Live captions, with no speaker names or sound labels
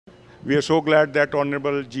We are so glad that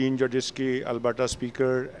Honorable Gene Alberta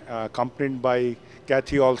Speaker, accompanied by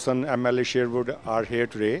Cathy Olesen, MLA Sherwood, are here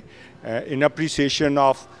today in appreciation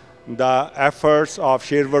of the efforts of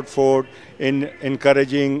Sherwood Ford in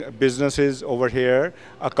encouraging businesses over here,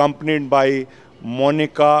 accompanied by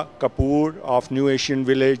Monica Kapur of New Asian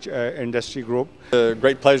Village Industry Group. A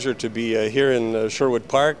great pleasure to be here in Sherwood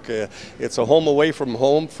Park. It's a home away from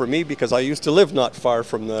home for me because I used to live not far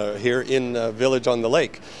from here in Village on the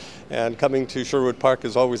Lake. And coming to Sherwood Park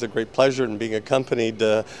is always a great pleasure, and being accompanied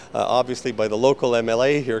obviously by the local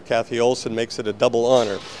MLA here, Cathy Olesen, makes it a double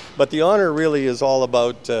honor. But the honor really is all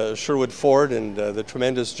about Sherwood Ford and the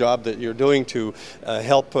tremendous job that you're doing to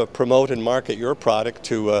help promote and market your product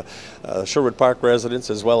to Sherwood Park residents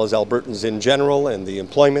as well as Albertans in general, and the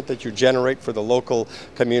employment that you generate for the local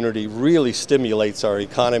community really stimulates our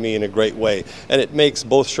economy in a great way. And it makes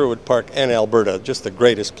both Sherwood Park and Alberta just the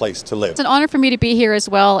greatest place to live. It's an honor for me to be here as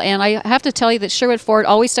well, and I have to tell you that Sherwood Ford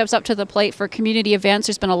always steps up to the plate for community events.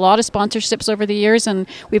 There's been a lot of sponsorships over the years, and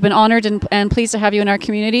we've been honored and pleased to have you in our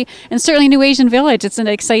community. And certainly New Asian Village, it's an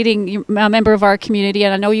exciting member of our community,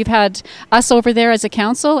 and I know you've had us over there as a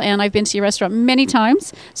council, and I've been to your restaurant many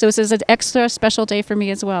times, so this is an extra special day for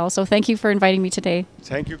me as well. So thank you for inviting me today.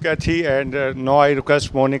 Thank you, Cathy, and now I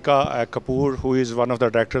request Monica Kapur, who is one of the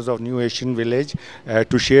directors of New Asian Village,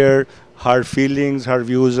 to share her feelings, her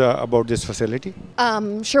views about this facility.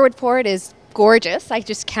 Sherwood Ford is gorgeous. I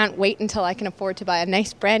just can't wait until I can afford to buy a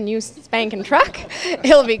nice brand new spanking truck.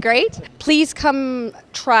 It'll be great. Please come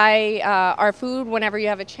try our food whenever you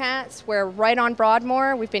have a chance. We're right on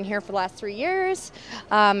Broadmoor. We've been here for the last 3 years.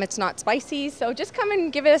 It's not spicy, so just come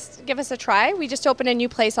and give us a try. We just opened a new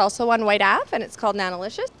place also on White Ave, and it's called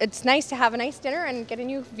Nanalicious. It's nice to have a nice dinner and get a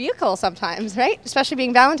new vehicle sometimes, right? Especially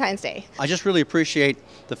being Valentine's Day. I just really appreciate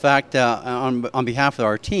the fact on behalf of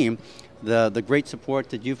our team, the great support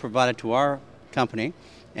that you've provided to our company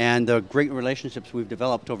and the great relationships we've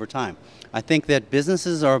developed over time. I think that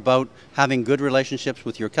businesses are about having good relationships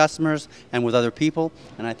with your customers and with other people,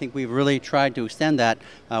 and I think we've really tried to extend that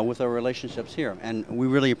with our relationships here. And we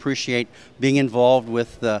really appreciate being involved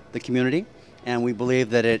with the community, and we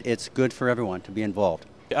believe that it's good for everyone to be involved.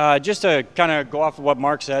 Just to kind of go off of what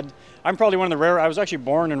Mark said, I'm probably one of the rare. I was actually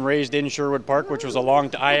born and raised in Sherwood Park, which was a long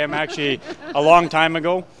time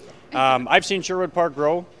ago. I've seen Sherwood Park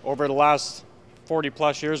grow over the last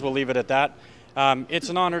 40+ years, we'll leave it at that. It's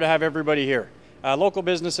an honor to have everybody here. Local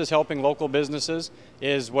businesses helping local businesses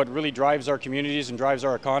is what really drives our communities and drives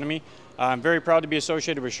our economy. I'm very proud to be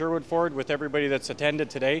associated with Sherwood Ford, with everybody that's attended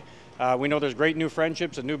today. We know there's great new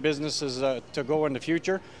friendships and new businesses to go in the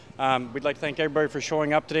future. We'd like to thank everybody for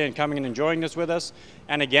showing up today and coming and enjoying this with us.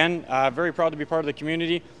 And again, very proud to be part of the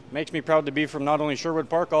community. Makes me proud to be from not only Sherwood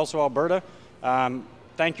Park, also Alberta.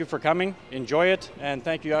 Thank you for coming, enjoy it, and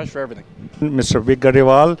thank you, Ash, for everything. Mr. Big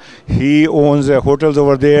Gariwal, he owns hotels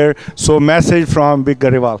over there, so message from Big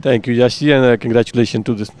Gariwal. Thank you, Yashi, and congratulations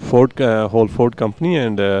to this whole Ford company,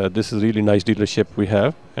 and this is really nice dealership we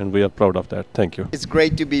have, and we are proud of that. Thank you. It's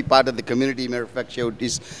great to be part of the community. Matter of fact, Sherwood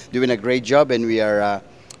is doing a great job, and we are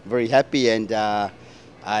very happy, and I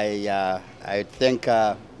thank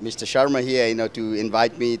Mr. Sharma here, to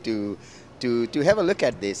invite me to have a look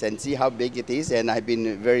at this and see how big it is. And I've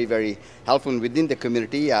been very, very helpful within the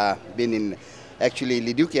community. Been in actually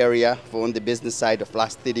Leduc area on the business side of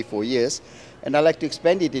last 34 years. And I'd like to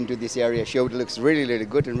expand it into this area. Sherwood looks really, really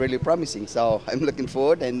good and really promising. So I'm looking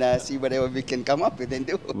forward and see whatever we can come up with and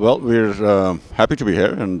do. Well, we're happy to be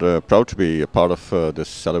here and proud to be a part of this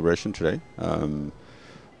celebration today.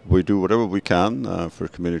 We do whatever we can for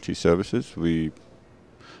community services. We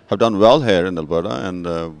have done well here in Alberta, and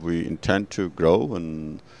we intend to grow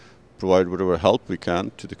and provide whatever help we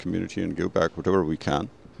can to the community and give back whatever we can.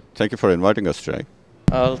 Thank you for inviting us today.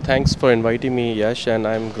 Thanks for inviting me, Yash, and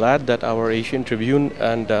I'm glad that our Asian Tribune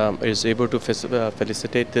is able to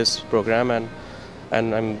facilitate this program, and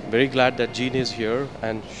I'm very glad that Gene is here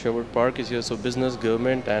and Sherwood Park is here, so business,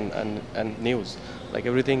 government and news, like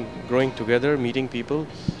everything growing together, meeting people.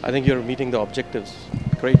 I think you're meeting the objectives.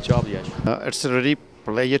 Great job, Yash. It's a really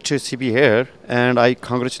pleasure to be here, and I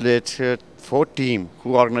congratulate Ford team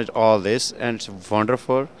who organized all this, and it's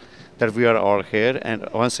wonderful that we are all here, and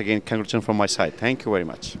once again congratulations from my side. Thank you very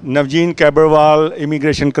much. Navjeen Kabarwal,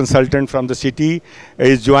 immigration consultant from the city,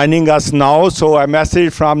 is joining us now. So a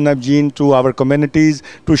message from Navjeen to our communities,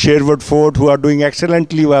 to Sherwood Ford, who are doing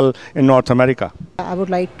excellently well in North America. I would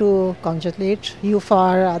like to congratulate you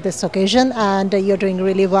for this occasion, and you're doing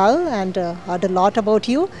really well, and heard a lot about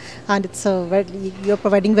you, and it's you're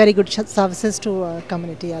providing very good services to our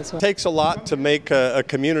community as well. It takes a lot to make a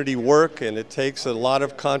community work, and it takes a lot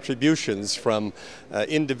of contribution contributions from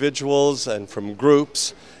individuals and from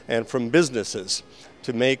groups and from businesses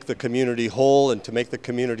to make the community whole and to make the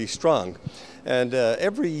community strong. And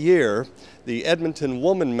every year, the Edmonton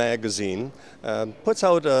Woman magazine puts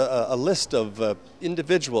out a list of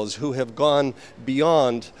individuals who have gone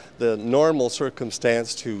beyond the normal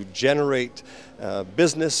circumstance to generate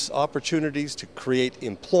business opportunities, to create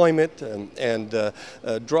employment, and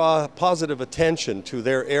draw positive attention to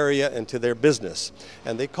their area and to their business.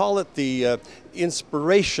 And they call it the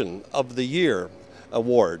Inspiration of the Year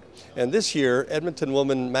Award. And this year, Edmonton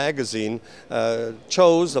Woman magazine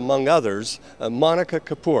chose, among others, Monica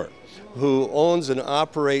Kapur, who owns and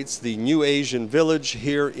operates the New Asian Village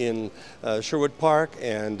here in Sherwood Park,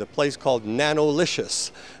 and a place called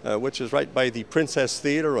Nanolicious, which is right by the Princess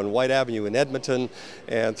Theatre on White Avenue in Edmonton.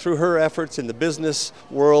 And through her efforts in the business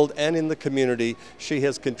world and in the community, she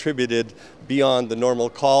has contributed beyond the normal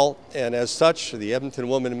call, and as such, the Edmonton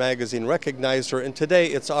Woman magazine recognized her, and today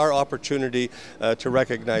it's our opportunity to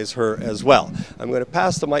recognize her as well. I'm going to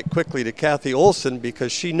pass the mic quickly to Cathy Olesen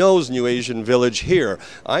because she knows New Asian Village here.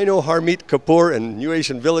 I know Harmeet Kapur and New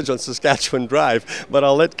Asian Village on Saskatchewan Drive, but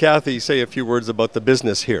I'll let Cathy say a few words about the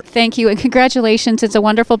business here. Thank you, and congratulations. It's a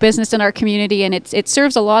wonderful business in our community, and it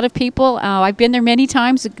serves a lot of people. I've been there many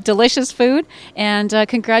times, delicious food, and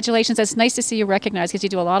congratulations. It's nice to see you recognized because you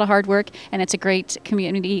do a lot of hard work, and it's a great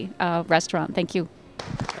community restaurant. Thank you.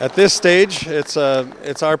 At this stage, it's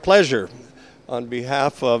our pleasure on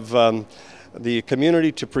behalf of the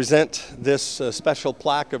community to present this special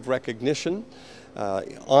plaque of recognition,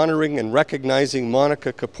 honoring and recognizing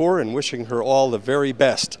Monica Kapur and wishing her all the very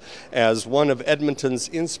best as one of Edmonton's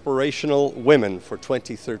inspirational women for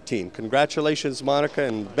 2013. Congratulations, Monica,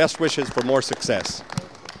 and best wishes for more success.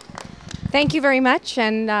 Thank you very much,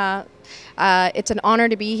 and it's an honor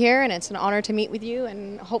to be here, and it's an honor to meet with you,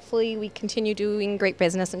 and hopefully we continue doing great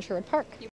business in Sherwood Park.